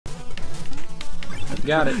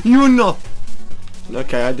Got it. You're not.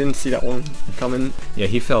 Okay, I didn't see that one coming. Yeah,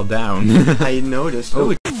 he fell down. I noticed.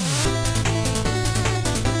 Oh.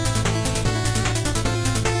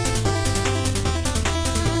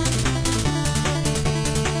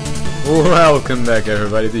 Welcome back,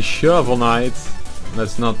 everybody, to Shovel Knight.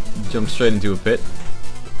 Let's not jump straight into a pit.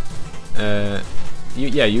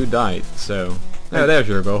 You died, so... Oh, there's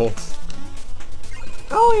your gold.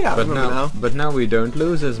 Oh yeah, I but now we don't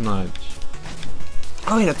lose as much.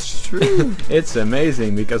 Oh yeah, that's true. It's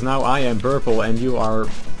amazing, because now I am purple and you are...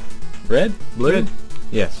 Red? Blue? Red.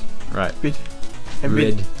 Yes, right.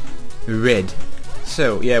 Red. Red.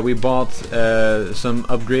 So, yeah, we bought some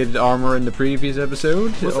upgraded armor in the previous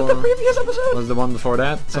episode. Was it the previous episode? Was the one before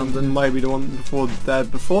that? Something? Might be the one before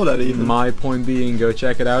that even. My point being, go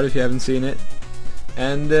check it out if you haven't seen it.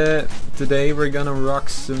 And today we're gonna rock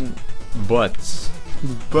some butts.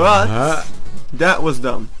 But that was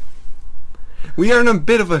dumb. We are in a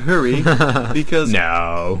bit of a hurry because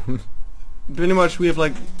no. Pretty much we have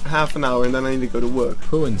like half an hour and then I need to go to work.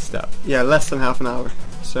 Who and stuff? Yeah, less than half an hour.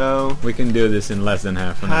 So we can do this in less than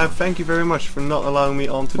half an hour. Thank you very much for not allowing me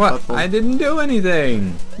onto the what? platform. I didn't do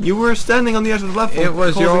anything. You were standing on the edge of the platform. It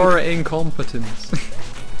was your incompetence.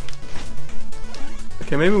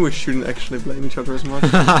 Okay, maybe we shouldn't actually blame each other as much.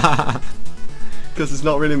 Because it's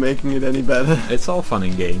not really making it any better. It's all fun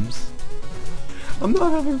and games. I'm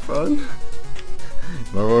not having fun.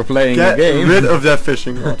 But we're playing a game. Get rid of that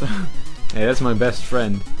fishing rod. Hey, that's my best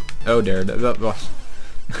friend. Oh, there, that was...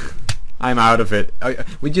 I'm out of it.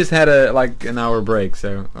 We just had like an hour break,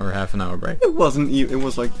 so... Or half an hour break. It wasn't even... It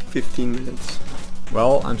was like 15 minutes.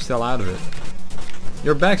 Well, I'm still out of it.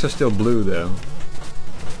 Your bags are still blue, though.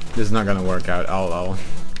 This is not gonna work out. I'll...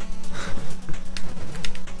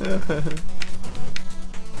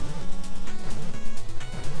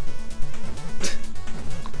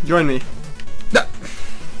 Join me. No.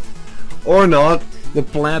 Or not. The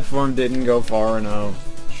platform didn't go far enough.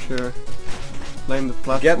 Sure. Blame the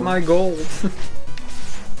platform. Get my gold.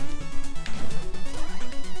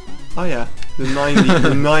 Oh yeah,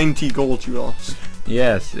 the 90 gold you lost.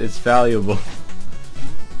 Yes, it's valuable.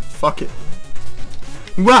 Fuck it.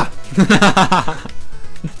 Wah!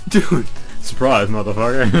 Dude. Surprise,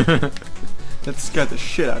 motherfucker. That scared the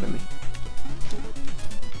shit out of me.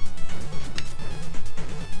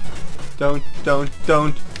 Don't.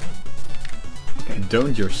 Okay.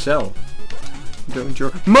 Don't yourself. Don't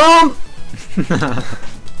your MOM!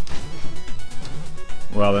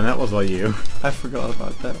 Well, then that was all you. I forgot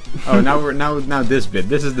about that. Oh, now this bit.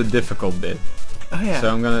 This is the difficult bit. Oh yeah.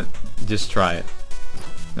 So I'm gonna just try it.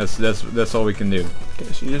 That's all we can do.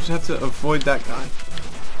 Okay, so you just have to avoid that guy.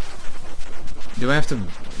 Do I have to?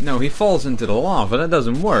 No, he falls into the lava. That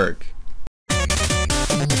doesn't work.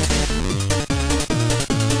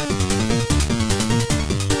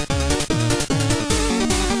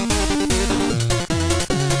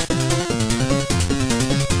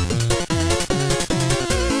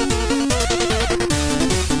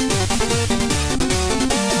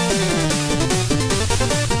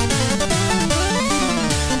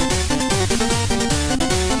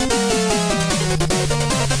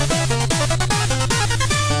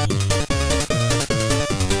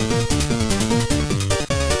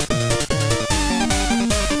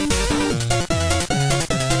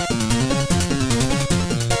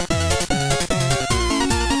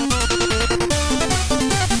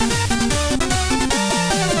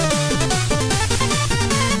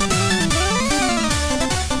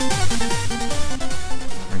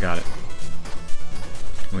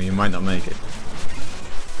 Well, you might not make it.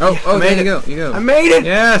 Oh, yeah, oh, there you go, you go. I made it!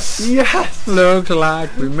 Yes! Yes! Looks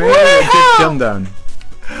like we made it. Just jump down.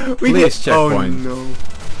 Please checkpoint. Oh no.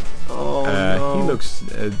 Oh no. He looks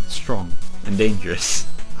strong and dangerous.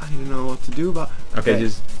 I don't know what to do about... Okay,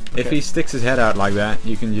 just... If he sticks his head out like that,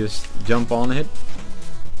 you can just jump on it.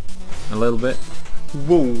 A little bit.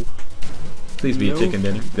 Whoa. Please be a chicken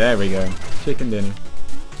dinner. There we go. Chicken dinner.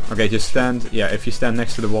 Okay, just stand... Yeah, if you stand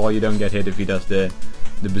next to the wall, you don't get hit if he does the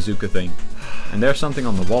bazooka thing. And there's something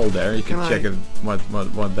on the wall there. You can check it, what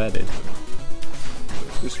that is.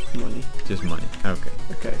 Just money. Just money. Okay.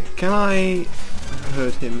 Okay. Can I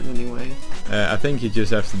hurt him in any way? I think you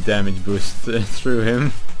just have to damage boost through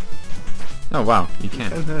him. Oh wow, you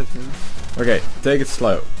can. You can hurt him. Okay, take it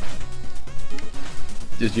slow.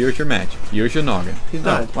 Just use your magic. Use your noggin. He's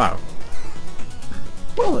dead. Oh, wow.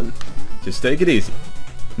 Well then. Just take it easy.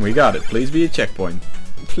 We got it. Please be a checkpoint.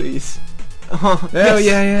 Please. Oh, yes.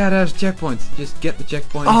 Yeah, there's checkpoints. Just get the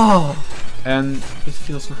checkpoint. Oh! And it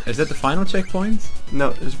feels nice. Is that the final checkpoint?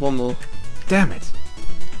 No, there's one more. Damn it.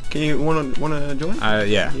 Can you wanna join? Yeah,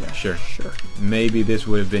 Yeah, sure. Sure. Maybe this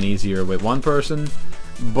would have been easier with one person,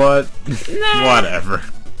 but whatever.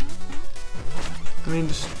 I mean,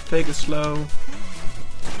 just take it slow.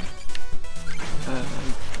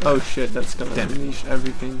 Oh shit, that's gonna unleash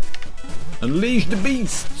everything. Unleash the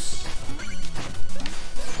beasts!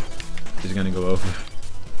 He's gonna go over.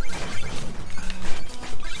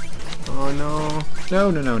 Oh no.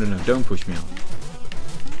 No. Don't push me off.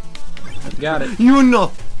 Got it. You're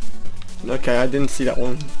not. Okay, I didn't see that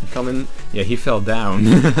one coming. Yeah, he fell down.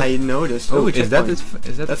 I noticed. Oh, is that that's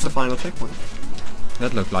the fun? final checkpoint?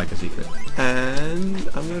 That looked like a secret. And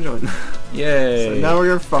I'm gonna join. Yay! So now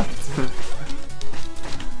you're fucked.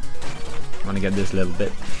 Wanna get this little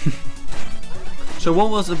bit. So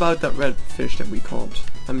what was about that red fish that we caught?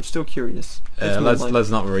 I'm still curious. Let's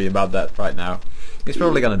not worry about that right now. He's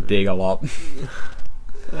probably gonna dig a lot.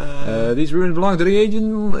 These ruins belong to the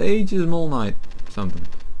ages Mole Knight. Something.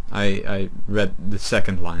 I read the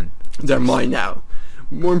second line. They're mine now.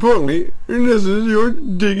 More importantly, this is your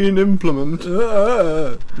digging implement.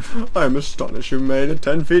 I'm astonished you made it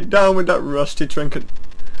 10 feet down with that rusty trinket.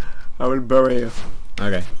 I will bury you.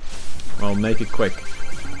 Okay. Well, make it quick.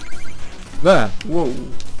 There. Whoa.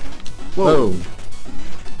 Whoa.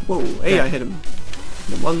 Whoa. Hey, I hit him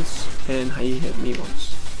once, and he hit me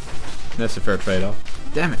once. That's a fair trade-off.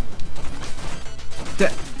 Damn it.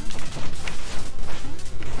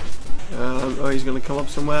 Oh, he's gonna come up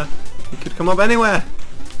somewhere. He could come up anywhere.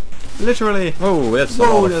 Literally. Oh, that's a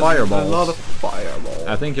lot of fireballs. A lot of fireballs.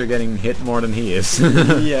 I think you're getting hit more than he is.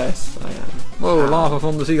 Yes, I am. Whoa, lava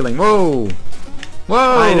from the ceiling. Whoa.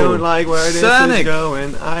 Whoa. I don't like where this Sonic. is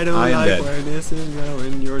going. I don't like dead. where this is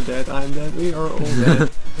going. You're dead. I'm dead. We are all dead.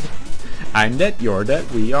 I'm dead. You're dead.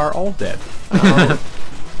 We are all dead. Oh.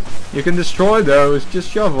 You can destroy those. Just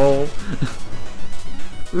shovel.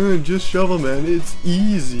 Just shovel, man. It's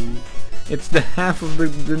easy. It's the half of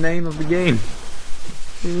the name of the game.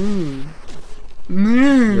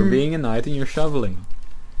 You're being a knight and you're shoveling.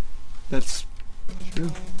 That's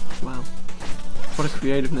true. Wow. What a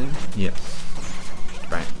creative name. Yes.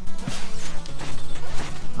 Right.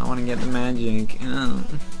 I want to get the magic.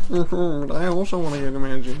 I also want to get the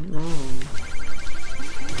magic.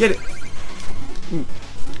 Get it.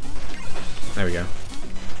 There we go.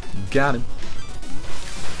 Got him.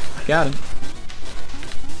 Got him.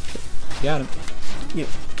 Got him. Yeah,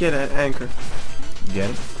 get an anchor. Get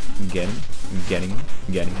him. Get him. Getting him.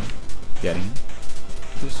 Getting him. Getting him.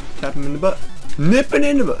 Just tap him in the butt. Nip it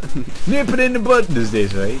in the butt. Nip it in the butt this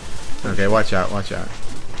way. Okay, watch out, watch out.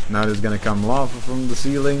 Now there's gonna come lava from the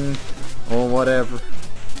ceiling or whatever.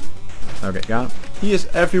 Okay, got him. He is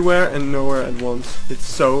everywhere and nowhere at once. It's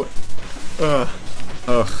so... Ugh.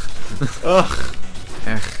 Ugh. Ugh.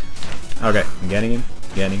 Ugh. Okay, getting him.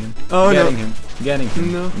 Getting him. Oh, getting no. him. Getting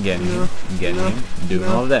him. No. Getting No. him. Getting No. him. Doing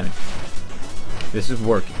No. all the damage. This is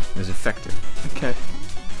working. This is effective. Okay.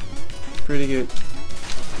 Pretty good.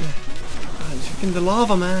 God, check in the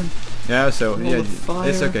lava, man. Yeah, so All yeah, the fire.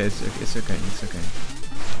 it's okay. It's okay. It's okay.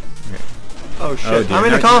 Okay. Oh shit! Oh, dear. I'm in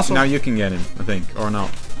now, the castle. Now you can get him, I think, or not.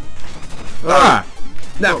 Oh. Ah!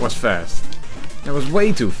 That was fast. That was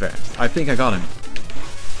way too fast. I think I got him.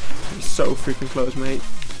 He's so freaking close, mate.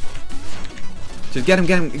 Just get him,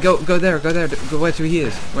 get him. Go there, go there. Go where he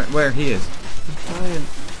is. Where he is. I'm trying.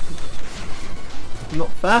 I'm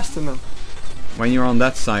not fast enough. When you're on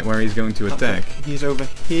that side where he's going to attack. Okay, he's over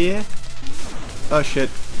here. Oh shit!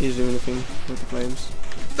 He's doing the thing with the flames.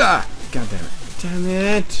 Ah! God damn it. Damn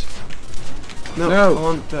it! No, No. I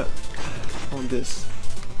want that. I want this.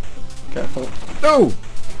 Careful. No!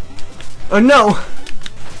 Oh no!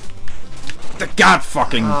 The god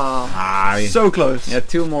fucking. So close. Yeah,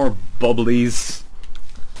 two more bubblies.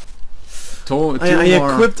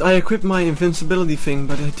 I equipped my invincibility thing,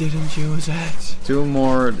 but I didn't use it. Two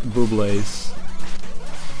more bubbles.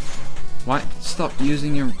 Why? Stop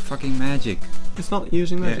using your fucking magic. It's not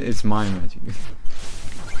using Yeah, magic. it's my magic.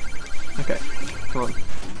 Okay, come on.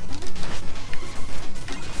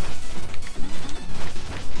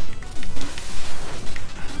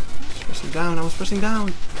 Just pressing down. I was pressing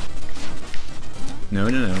down. No.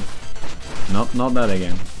 Not that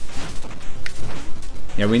again.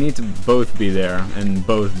 Yeah, we need to both be there and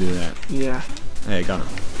both do that. Yeah. Hey, got him.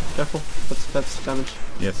 Careful. That's damage.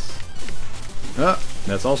 Yes. Oh,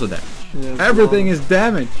 that's also damage. Yeah, Everything is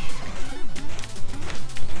damage.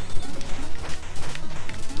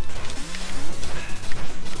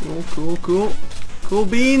 Cool. Cool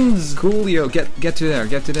beans. Coolio, get to there,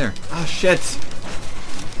 get to there. Ah shit.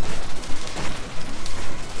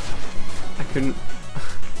 I couldn't.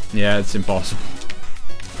 Yeah, it's impossible.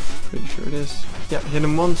 Pretty sure it is. Yeah, hit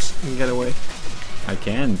him once and get away. I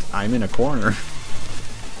can't. I'm in a corner.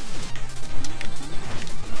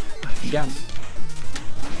 Got him.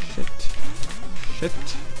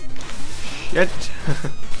 Shit.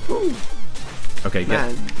 Ooh. Okay,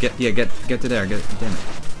 Man. get to there. Damn it.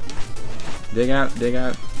 Dig out.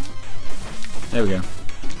 There we go.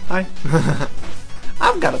 Hi.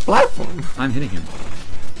 I've got a platform. I'm hitting him.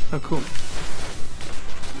 Oh, cool.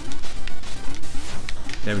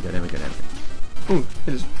 There we go. Ooh,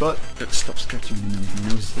 hit his butt. Stop scratching your nose. My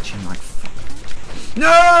nose is itching like fuck.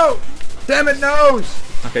 No! Damn it, nose!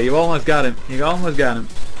 Okay, you almost got him.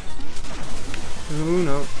 Ooh,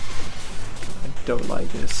 no. I don't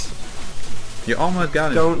like this. You almost got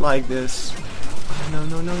him. Don't like this. Oh,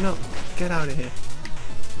 no. Get out of here.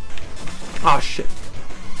 Oh, shit.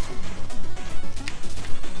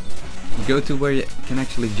 Go to where you can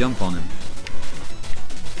actually jump on him.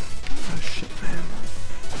 Oh, shit, man.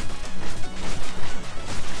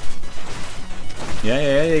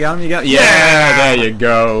 Yeah, you got him. Yeah, there you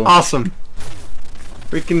go. Awesome.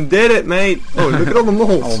 Freaking did it, mate. Oh, look at all the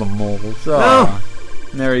moles. All the moles. No. Oh,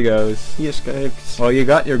 there he goes. He escaped. Well, you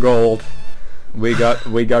got your gold. We got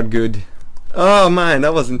good. Oh, man,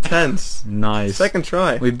 that was intense. Nice. Second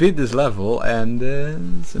try. We beat this level, and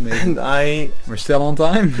it's amazing. And We're still on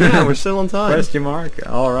time. Yeah, we're still on time. Question mark.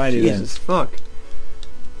 Alrighty Jesus, fuck. then.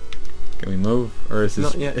 Can we move, or is this?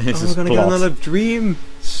 Not yet. Is Oh, this we're gonna plot? get another dream.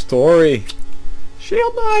 Story.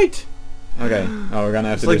 Shield Knight. Okay. Oh, we're gonna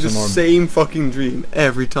have It's to like do the some more. same fucking dream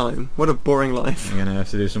every time. What a boring life. We're gonna have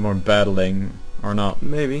to do some more battling, or not?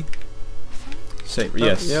 Maybe. Saber. Oh,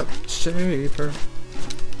 Yes. Yep. Saber.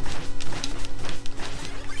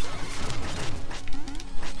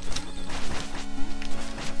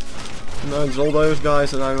 No, it's all those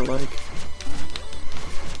guys that I don't like.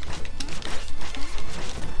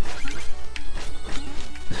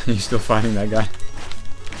 You still fighting that guy?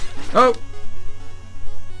 Oh!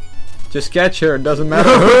 Just catch her. It doesn't matter.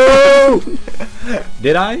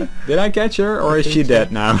 Did I catch her, or is she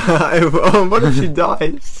dead now? What if she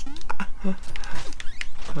dies?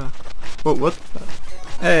 What?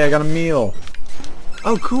 Hey, I got a meal.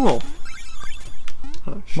 Oh, cool.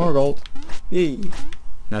 Oh, shit. More gold. Yay.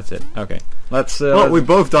 That's it. Okay. Let's. Well, we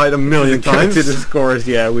both died a million go times. to the scores.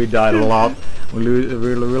 Yeah, we died a lot. We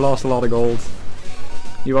lost a lot of gold.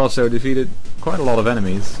 You also defeated quite a lot of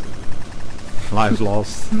enemies. Lives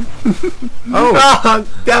lost. Oh! Ah,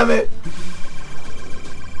 damn it!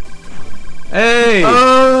 Hey!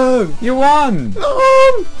 Oh! You won!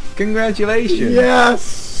 Oh! Congratulations!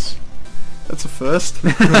 Yes! That's a first.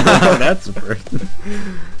 That's a first.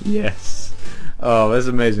 Yes. Oh, that's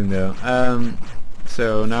amazing though.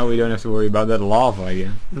 So now we don't have to worry about that lava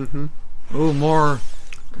again. Mm-hmm. Oh, more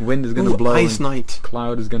wind is gonna Ooh, blow. Ice and Knight.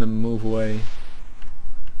 Cloud is gonna move away.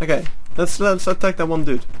 Okay, let's attack that one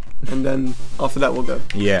dude, and then after that we'll go.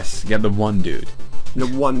 Yes, get the one dude. The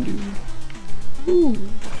one dude. Ooh,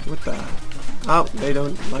 what the? Oh, they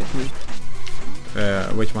don't like me.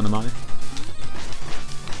 Which one am I?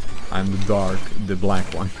 I'm the black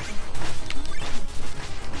one.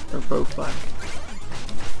 They're both black.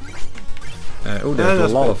 Oh, there's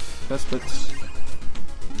a lot of. That's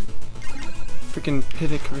freaking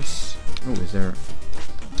Pidicris. Oh, is there?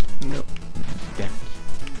 Nope. Damn it.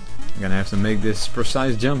 I'm gonna have to make this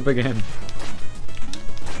precise jump again.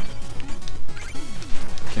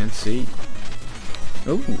 Can't see.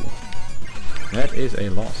 Oh, that is a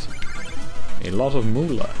loss. A lot of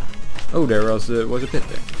moolah. Oh, there was a pit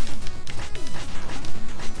there.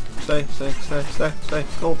 Stay.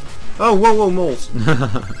 Hold. Oh, whoa, moles.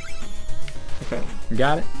 Okay.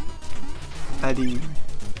 Got it. Addy.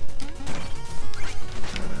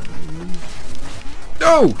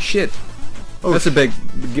 Oh shit! Oh, that's a big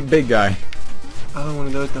guy. I don't want one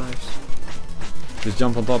of those guys. Just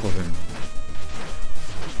jump on top of him.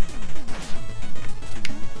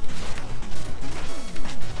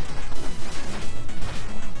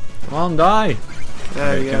 Come on, die!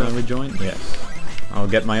 There Okay, you can go. I rejoin? Yes. I'll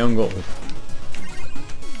get my own gold. Oh,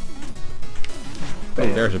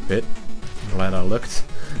 Bam. there's a pit. Glad I looked.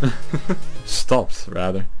 Stopped,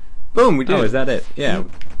 rather. Boom, we did. Oh, is that it? Yeah. Yep.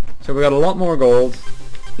 So we got a lot more gold.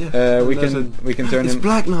 Yeah. We there's can turn It's in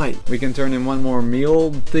Black Knight. we can turn in one more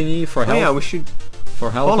meal thingy for Oh health. yeah, we should.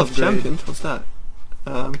 For health Hall of upgrade. Champions. What's that?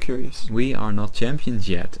 I'm curious. We are not champions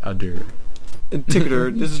yet, Adur.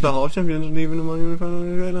 Ticketer, this is the Hall of Champions. Leaving the money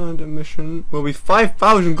on the mission. Will be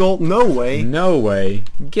 5,000 gold. No way. No way.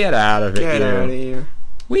 Get out of it, Get you. out of here.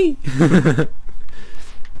 Wee. Alright.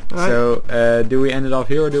 So, do we end it off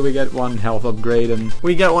here, or do we get one health upgrade and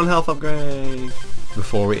We get one health upgrade.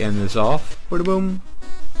 before we end this off? Boom.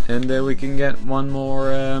 And we can get one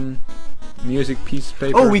more music piece of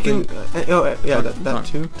paper. Oh, we thing. can. Yeah, that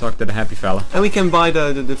too. Talk to the happy fella. And we can buy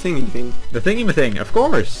the thingy thing. The thingy-ma-thing, of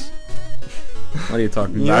course. What are you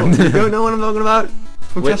talking You about? don't know what I'm talking about?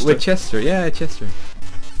 From Chester. With Chester, yeah, Chester.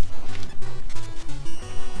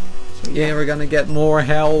 So, yeah, we're gonna get more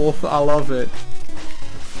health. I love it.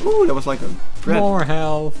 Ooh, that was like a bread. More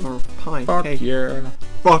health. Or pie. Fuck cake. yeah.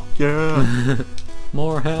 Fuck yeah.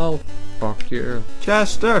 More health. Fuck yeah.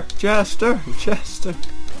 Chester.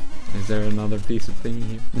 Is there another piece of thingy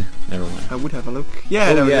here? Never mind. I would have a look. Yeah,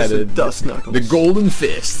 Oh, there yeah, is the a dust knuckles. The golden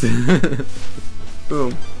fist.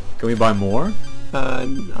 Boom. Can we buy more?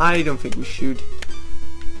 I don't think we should.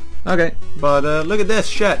 Okay. But look at this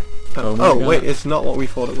shit. Oh my Oh God. wait, it's not what we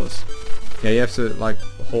thought it was. Yeah, you have to like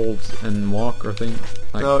hold and walk or thing.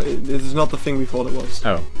 Like, No, it is not the thing we thought it was.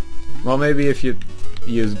 oh. Well, maybe if you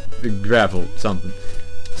use the gravel something.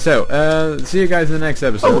 So, see you guys in the next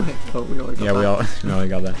episode. Oh, hey. Oh, we already got Yeah, that. we already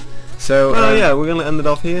got that. So, Oh yeah, we're gonna end it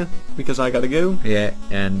off here because I gotta go. yeah,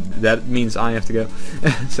 and that means I have to go.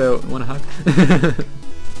 So, wanna hug?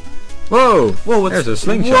 Whoa! Whoa, what's There's a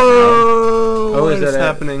slingshot Whoa! now. Oh, What is is that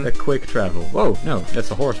happening? a quick travel? Whoa, no, that's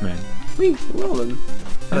a horseman. Whee, well then.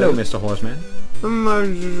 Hello, Mr. Horseman.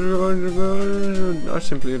 I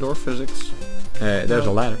simply adore physics. There's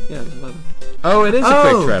a ladder. Yeah, there's a ladder. Oh, it is a Oh!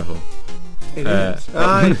 quick travel. It is.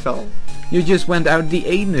 I fell. You just went out the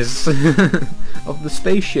anus of the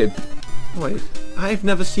spaceship. Wait, I've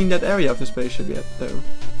never seen that area of the spaceship yet, though.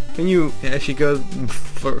 Can you... Yeah, she goes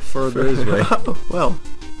further this way. Oh, well,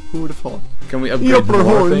 who would have thought? Can we The upgrade upper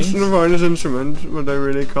more horns, things? the finest instrument, but they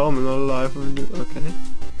really come in a life of... Okay.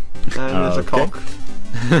 And there's a Okay. cock.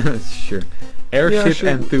 Sure. Airship sure.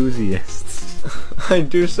 enthusiasts. I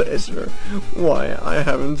do say, sir. Why, I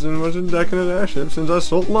haven't seen much of decadent airship since I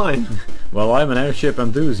sold mine. Well, I'm an airship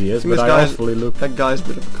enthusiast, This but I guy's- awfully look That guy's a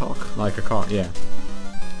bit of a cock. like a car. Yeah.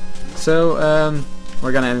 So,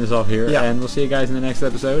 we're gonna end this off here, Yeah. and we'll see you guys in the next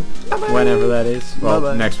episode, Bye-bye. whenever that is. Well,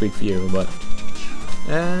 Bye-bye. next week for you, but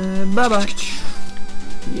bye bye.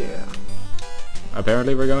 Yeah.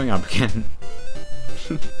 Apparently, we're going up again.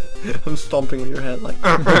 I'm stomping on your head like...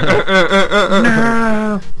 No.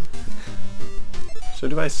 So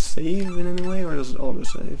do I save in any way, or does it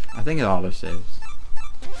auto-save? I think it auto saves.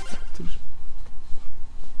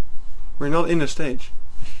 We're not in a stage.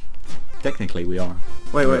 Technically, we are.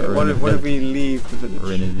 Wait, We're what in a if we village. leave the village?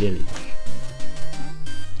 We're in a village.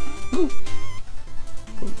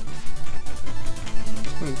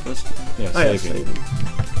 Yeah, Oh yeah, saving. saving.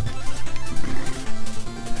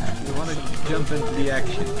 You want to jump into the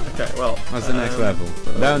action? Okay, well. What's the next level?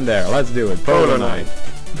 Down there. Let's do it. Polar night.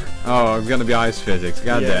 Oh, it's gonna be ice physics.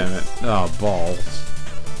 God damn it. Oh, balls.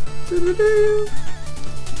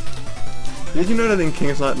 Did you know that in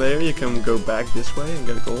King's Light Lair you can go back this way and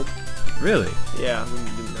get gold? Really? Yeah, we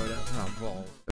didn't know that.